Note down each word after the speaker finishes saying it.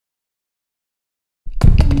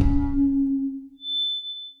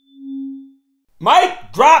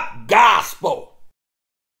Mic drop gospel.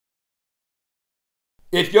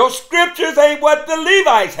 If your scriptures ain't what the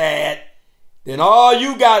Levites had, then all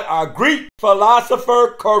you got are Greek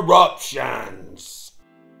philosopher corruptions.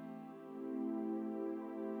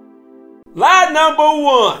 Lie number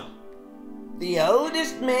 1. The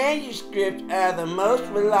oldest manuscripts are the most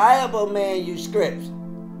reliable manuscripts.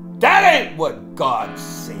 That ain't what God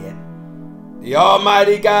said. The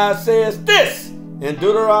Almighty God says this in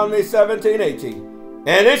Deuteronomy 17:18.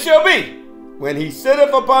 And it shall be, when he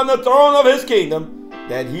sitteth upon the throne of his kingdom,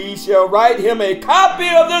 that he shall write him a copy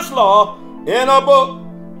of this law in a book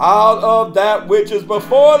out of that which is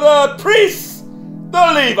before the priests,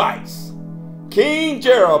 the Levites. King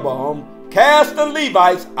Jeroboam cast the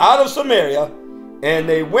Levites out of Samaria, and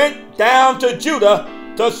they went down to Judah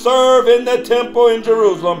to serve in the temple in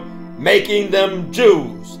Jerusalem, making them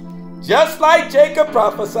Jews, just like Jacob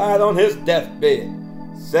prophesied on his deathbed.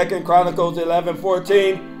 2 Chronicles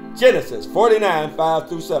 11:14, Genesis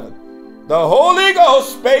 49:5-7. The Holy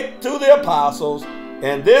Ghost spake to the apostles,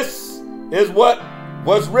 and this is what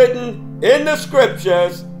was written in the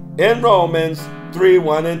scriptures in Romans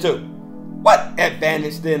 3:1-2. What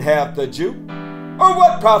advantage then hath the Jew? Or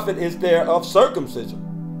what profit is there of circumcision?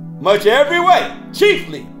 Much every way,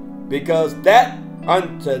 chiefly because that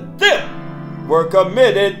unto them were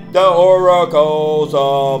committed the oracles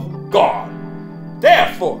of God.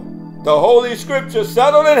 Therefore, the Holy Scriptures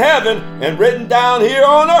settled in heaven and written down here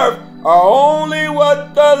on earth are only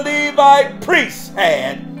what the Levite priests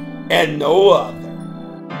had and no other.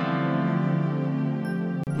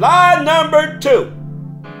 Lie number 2.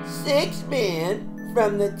 6 men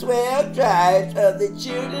from the 12 tribes of the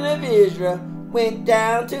children of Israel went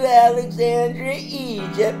down to Alexandria,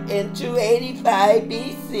 Egypt in 285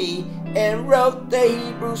 BC and wrote the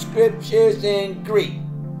Hebrew scriptures in Greek.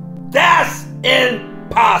 That's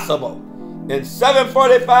impossible. In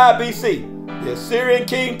 745 BC, the Assyrian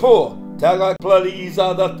king Pul,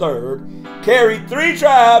 Tiglath-Pileser III, carried 3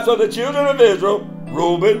 tribes of the children of Israel,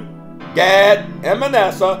 Reuben, Gad, and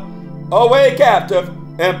Manasseh, away captive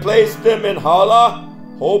and placed them in Hala,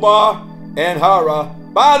 Hobah, and Hara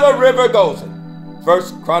by the river Gozan.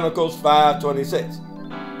 1 Chronicles 5:26.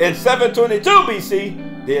 In 722 BC,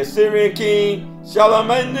 the Assyrian king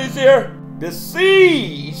Shalmaneser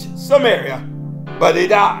besieged Samaria, but he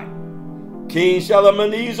died. King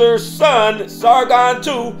Shalmaneser's son Sargon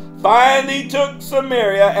II finally took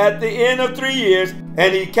Samaria at the end of 3 years,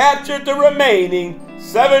 and he captured the remaining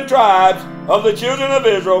 7 tribes of the children of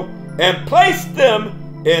Israel and placed them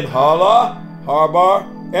in Hala, Harbah,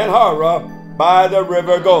 and Hara by the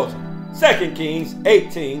river Gozan. 2 Kings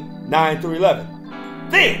 18:9-11.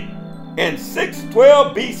 Then, in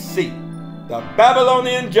 612 BC, the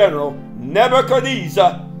Babylonian general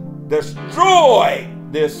Nebuchadnezzar destroyed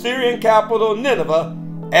the Assyrian capital Nineveh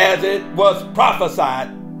as it was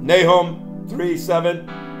prophesied, Nahum 3:7,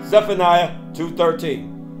 Zephaniah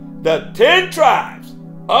 2:13. The 10 tribes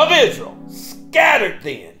of Israel scattered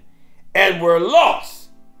then and were lost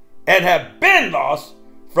and have been lost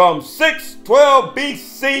from 612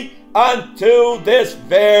 BC until this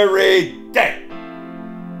very day.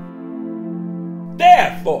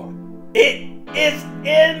 Therefore, it is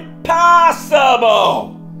impossible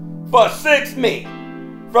for 6 men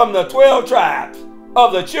from the 12 tribes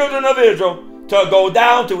of the children of Israel to go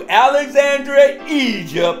down to Alexandria,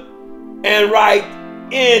 Egypt, and write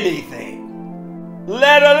anything,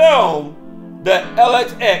 let alone the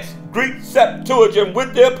LXX Greek Septuagint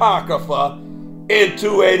with the Apocrypha in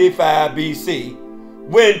 285 BC,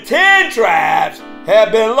 when 10 tribes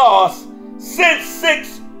have been lost since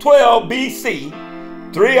 612 BC,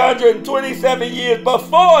 327 years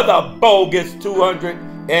before the bogus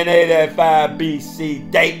 285 BC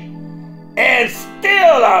date, and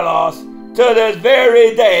still are lost to this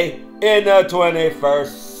very day in the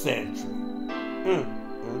 21st century.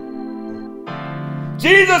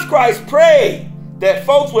 Jesus Christ prayed that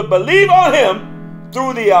folks would believe on him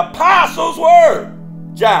through the apostles' word,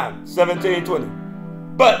 John 17:20.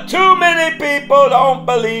 But too many people don't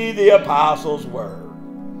believe the apostles' word,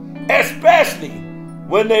 especially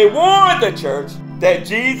when they warned the church that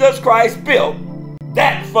Jesus Christ built,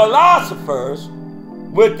 that philosophers,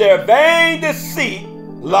 with their vain deceit,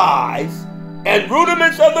 lies, and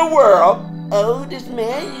rudiments of the world, Oldest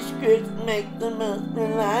manuscripts make the most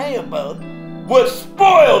reliable, would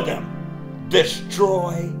spoil them,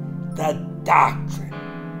 destroy the doctrine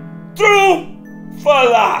through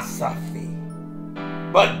philosophy.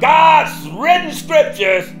 But God's written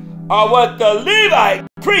scriptures are what the Levite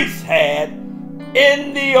priests had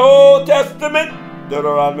in the Old Testament,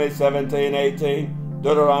 Deuteronomy 17:18,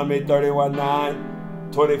 Deuteronomy 31:9,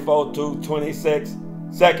 24 to 26,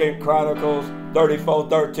 2 Chronicles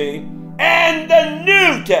 34:13, and the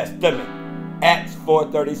New Testament, Acts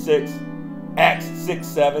 4:36, Acts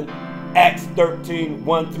 6:7, Acts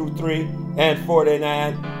 13:1 through 3 and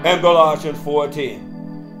 49, and Galatians 4:10.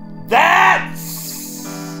 That's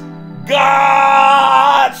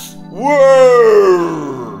God's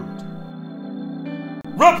word.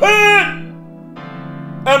 Repent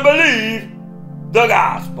and believe the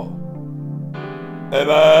gospel.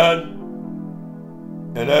 Amen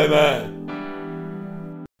and amen.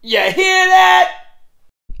 You hear that?